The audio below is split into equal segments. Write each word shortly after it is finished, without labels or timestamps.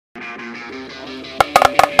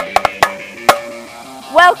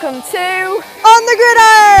Welcome to On the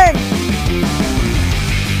Gridiron!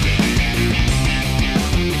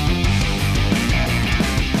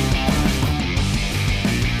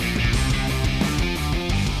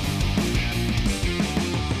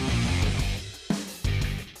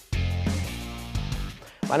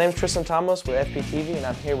 My name is Tristan Thomas with FPTV, and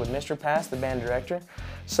I'm here with Mr. Pass, the band director.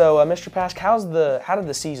 So, Mr. Pass, how did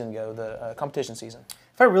the season go, the competition season?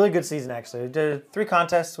 Had a really good season, actually. We did 3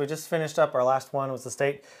 contests. We just finished up. Our last one was the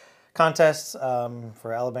state contest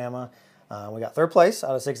for Alabama. We got 3rd place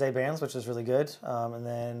out of 6A bands, which was really good. And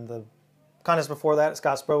then the contest before that at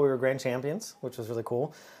Scottsboro, we were grand champions, which was really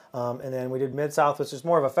cool. And then we did Mid-South, which is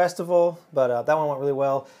more of a festival, but that one went really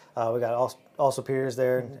well. We got all superiors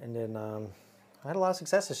there, and then I had a lot of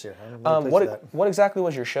success this year. What exactly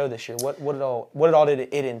was your show this year? What all did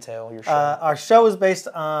it entail? Your show. Our show is based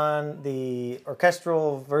on the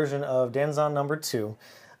orchestral version of Danzon No. 2,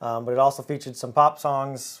 but it also featured some pop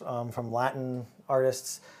songs from Latin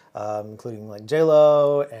artists, including like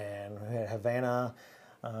J-Lo and we had Havana.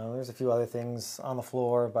 There's a few other things on the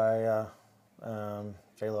floor by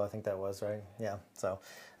J-Lo, I think that was, right? Yeah, so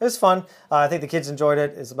it was fun. I think the kids enjoyed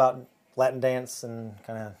it. It's about Latin dance and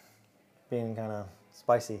being kind of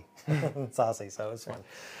spicy and saucy, so it was fun.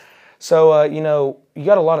 So, you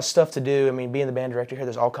got a lot of stuff to do. I mean, being the band director here,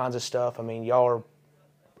 there's all kinds of stuff. I mean, y'all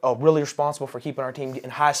are really responsible for keeping our team in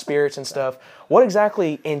high spirits and stuff. What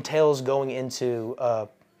exactly entails going into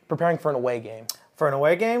preparing for an away game? For an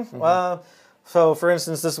away game? Mm-hmm. So, for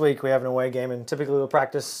instance, this week we have an away game, and typically we'll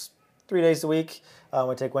practice 3 days a week.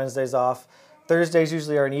 We take Wednesdays off. Thursdays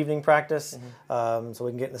usually are an evening practice, so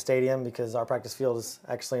we can get in the stadium because our practice field is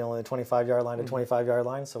actually only a 25-yard line to 25-yard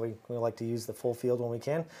line, so we like to use the full field when we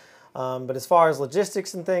can. But as far as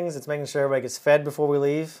logistics and things, it's making sure everybody gets fed before we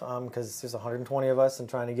leave because there's 120 of us and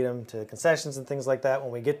trying to get them to concessions and things like that.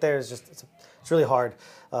 When we get there, it's really hard.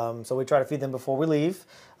 So we try to feed them before we leave.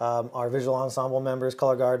 Our visual ensemble members,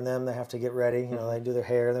 color guard them, they have to get ready. They do their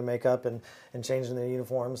hair, their makeup, and change in their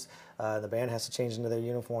uniforms. The band has to change into their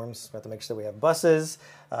uniforms. We have to make sure that we have buses,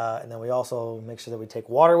 and then we also make sure that we take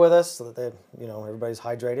water with us so that everybody's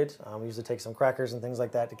hydrated. We usually take some crackers and things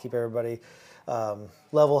like that to keep everybody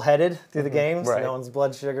level-headed through the games. Right. No one's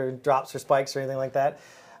blood sugar drops or spikes or anything like that.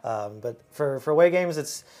 But for away games,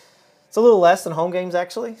 it's a little less than home games,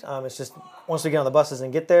 actually. It's just once we get on the buses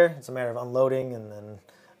and get there, it's a matter of unloading and then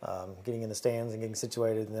getting in the stands and getting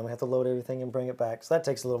situated, and then we have to load everything and bring it back. So that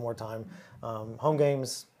takes a little more time. Home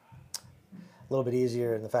games, a little bit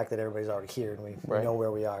easier in the fact that everybody's already here and we know where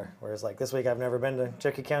we are. Whereas like this week, I've never been to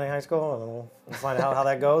Cherokee County High School, and we'll find out how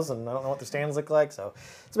that goes, and I don't know what the stands look like, so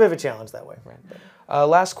it's a bit of a challenge that way. Right.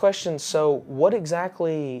 Last question. So what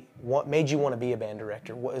made you want to be a band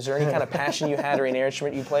director? Is there any kind of passion you had or any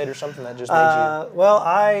instrument you played or something that just made you? Well,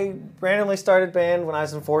 I randomly started band when I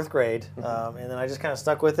was in 4th grade, and then I just kind of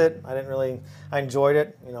stuck with it. I enjoyed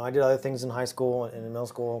it. I did other things in high school and in middle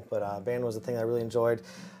school, but band was the thing I really enjoyed.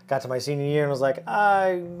 Got to my senior year and was like,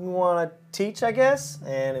 I want to teach, I guess.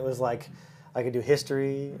 And it was like I could do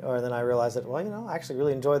history, or then I realized that, I actually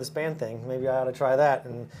really enjoy this band thing. Maybe I ought to try that.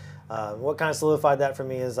 And what kind of solidified that for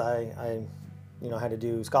me is I had to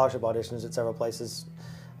do scholarship auditions at several places.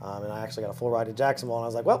 And I actually got a full ride to Jacksonville, and I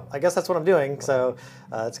was like, well, I guess that's what I'm doing. So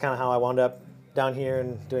that's kind of how I wound up down here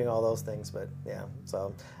and doing all those things. But yeah,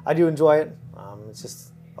 so I do enjoy it. It's just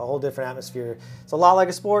a whole different atmosphere. It's a lot like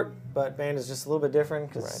a sport, but band is just a little bit different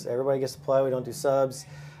because everybody gets to play. We don't do subs,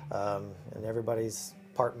 and everybody's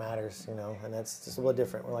part matters, and that's just a little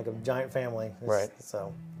different. We're like a giant family.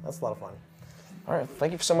 So that's a lot of fun. All right.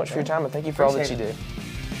 Thank you so much for your time, and thank you for all that you do.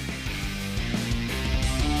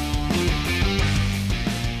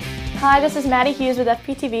 Hi, this is Maddie Hughes with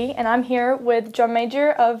FPTV, and I'm here with drum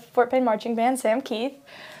major of Fort Payne Marching Band, Sam Keith.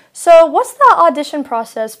 So what's the audition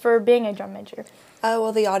process for being a drum major?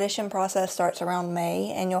 Well, the audition process starts around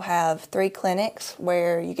May, and you'll have 3 clinics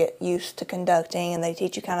where you get used to conducting, and they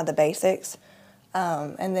teach you kind of the basics.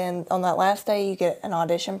 And then on that last day, you get an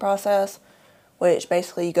audition process, which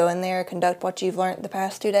basically you go in there, conduct what you've learned the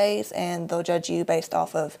past 2 days, and they'll judge you based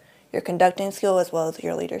off of your conducting skill as well as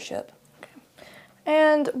your leadership. Okay.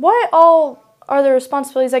 And what all are the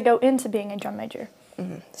responsibilities that go into being a drum major?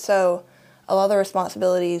 So a lot of the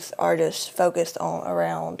responsibilities are just focused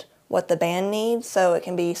around what the band needs, so it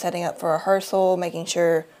can be setting up for rehearsal, making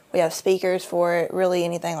sure we have speakers for it, really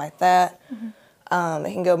anything like that. It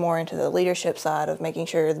can go more into the leadership side of making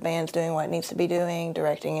sure the band's doing what it needs to be doing,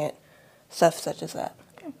 directing it, stuff such as that.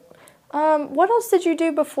 Okay. What else did you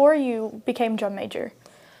do before you became drum major?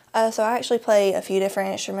 So I actually play a few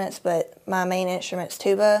different instruments, but my main instrument's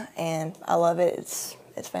tuba, and I love it. It's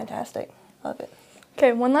it's fantastic. Love it.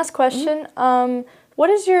 Okay, one last question. What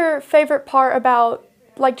is your favorite part about,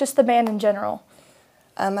 like, just the band in general?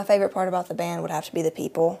 My favorite part about the band would have to be the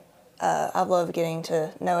people. I love getting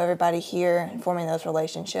to know everybody here and forming those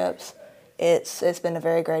relationships. It's been a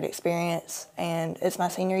very great experience, and it's my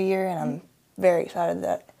senior year, and I'm very excited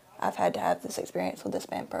that I've had to have this experience with this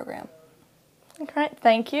band program. Okay,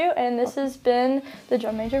 thank you. And this has been the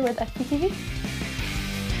Drum Major with FPTV.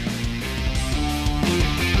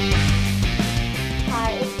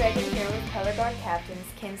 Hi, it's Reagan here with Color Guard Captains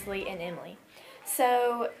Kinsley and Emily.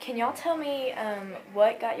 So, can y'all tell me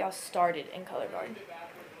what got y'all started in Color Guard?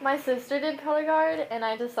 My sister did Color Guard, and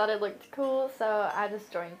I just thought it looked cool, so I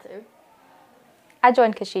just joined too. I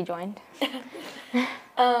joined because she joined.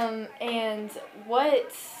 And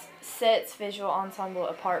what sets Visual Ensemble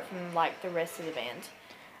apart from, like, the rest of the band?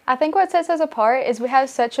 I think what sets us apart is we have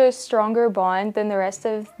such a stronger bond than the rest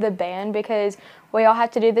of the band because we all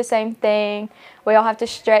have to do the same thing. We all have to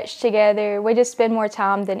stretch together. We just spend more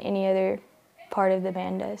time than any other part of the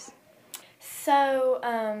band does. So,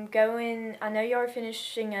 I know y'all are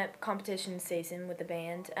finishing up competition season with the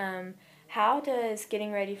band. How does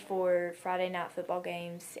getting ready for Friday night football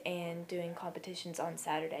games and doing competitions on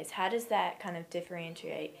Saturdays, how does that kind of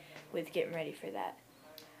differentiate with getting ready for that?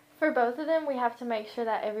 For both of them, we have to make sure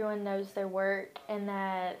that everyone knows their work and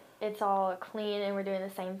that it's all clean and we're doing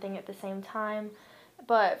the same thing at the same time.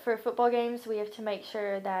 But for football games, we have to make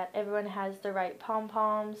sure that everyone has the right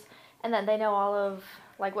pom-poms and that they know all of,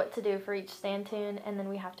 like, what to do for each stand tune, and then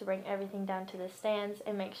we have to bring everything down to the stands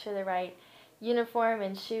and make sure the right uniform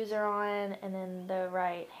and shoes are on, and then the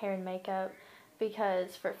right hair and makeup,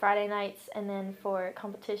 because for Friday nights and then for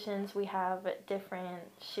competitions we have different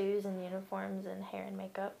shoes and uniforms and hair and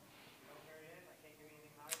makeup.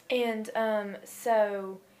 And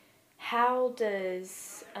so how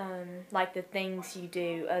does like the things you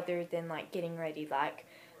do other than, like, getting ready, like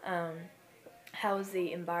how is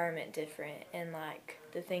the environment different, and, like,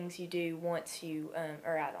 the things you do once you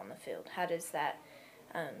are out on the field, how does that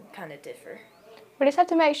kind of differ? We just have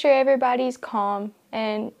to make sure everybody's calm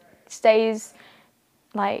and stays,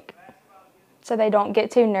 like, so they don't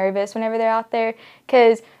get too nervous whenever they're out there.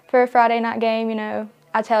 Because for a Friday night game, you know,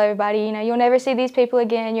 I tell everybody, you know, you'll never see these people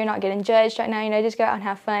again. You're not getting judged right now. You know, just go out and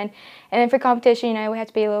have fun. And then for competition, you know, we have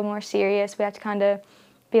to be a little more serious. We have to kind of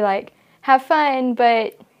be like, have fun,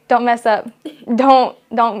 but don't mess up.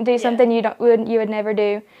 Don't do something you would never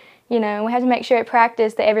do. You know, we have to make sure at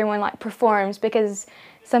practice that everyone, like, performs, because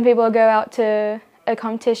some people go out to a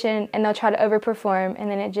competition and they'll try to overperform, and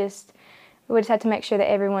then we just have to make sure that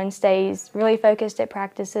everyone stays really focused at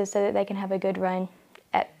practices so that they can have a good run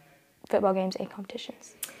at football games and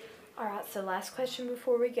competitions. All right, so last question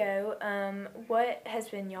before we go. What has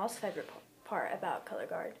been y'all's favorite part about Color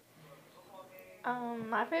Guard?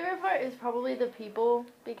 My favorite part is probably the people,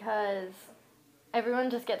 because everyone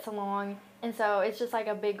just gets along, and so it's just like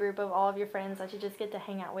a big group of all of your friends that you just get to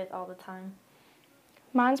hang out with all the time.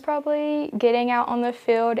 Mine's probably getting out on the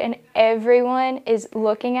field and everyone is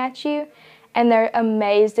looking at you and they're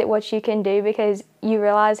amazed at what you can do, because you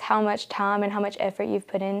realize how much time and how much effort you've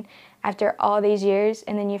put in after all these years,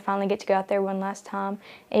 and then you finally get to go out there one last time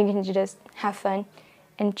and you can just have fun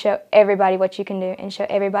and show everybody what you can do and show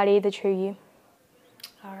everybody the true you.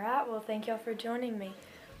 All right, well, thank y'all for joining me.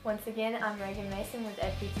 Once again, I'm Reagan Mason with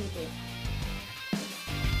FPTV.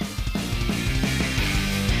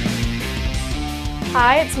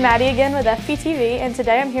 Hi, it's Maddie again with FPTV, and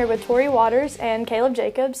today I'm here with Tori Waters and Caleb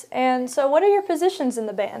Jacobs. And so what are your positions in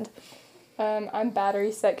the band? I'm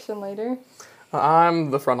battery section leader.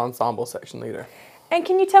 I'm the front ensemble section leader. And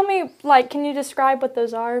can you tell me, like, can you describe what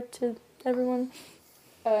those are to everyone?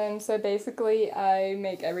 So basically, I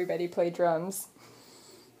make everybody play drums.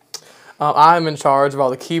 I'm in charge of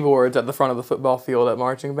all the keyboards at the front of the football field at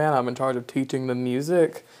marching band. I'm in charge of teaching them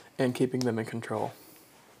music and keeping them in control.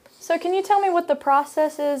 So can you tell me what the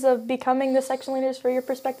process is of becoming the section leaders for your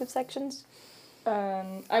respective sections?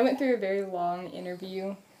 I went through a very long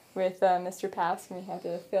interview with Mr. Pass, and we had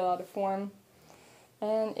to fill out a form.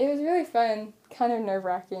 And it was really fun, kind of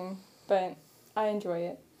nerve-wracking, but I enjoy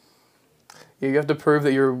it. You have to prove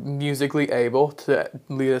that you're musically able to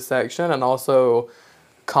lead a section and also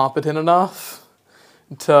competent enough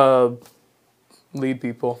to lead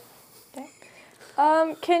people.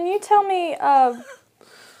 Okay. Can you tell me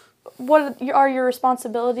what are your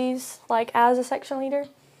responsibilities, like, as a section leader?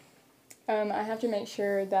 I have to make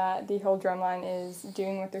sure that the whole drum line is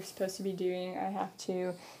doing what they're supposed to be doing. I have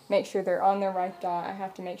to make sure they're on their right dot. I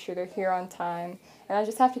have to make sure they're here on time. And I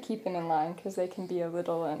just have to keep them in line because they can be a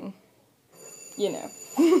little, you know.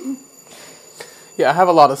 Yeah, I have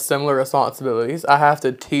a lot of similar responsibilities. I have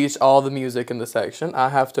to teach all the music in the section. I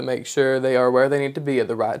have to make sure they are where they need to be at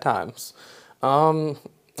the right times.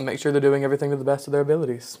 Make sure they're doing everything to the best of their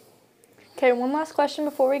abilities. Okay, one last question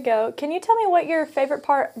before we go. Can you tell me what your favorite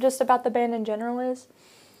part just about the band in general is?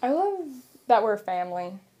 I love that we're a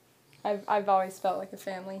family. I've always felt like a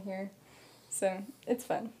family here, so it's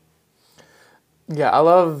fun. Yeah, I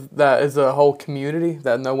love that it's a whole community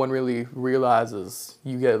that no one really realizes.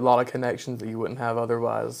 You get a lot of connections that you wouldn't have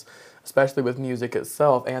otherwise, especially with music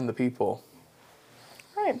itself and the people.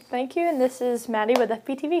 All right, thank you, and this is Maddie with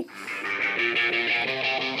FPTV.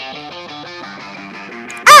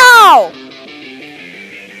 Ow!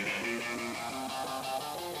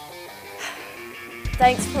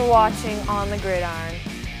 Thanks for watching On the Gridiron.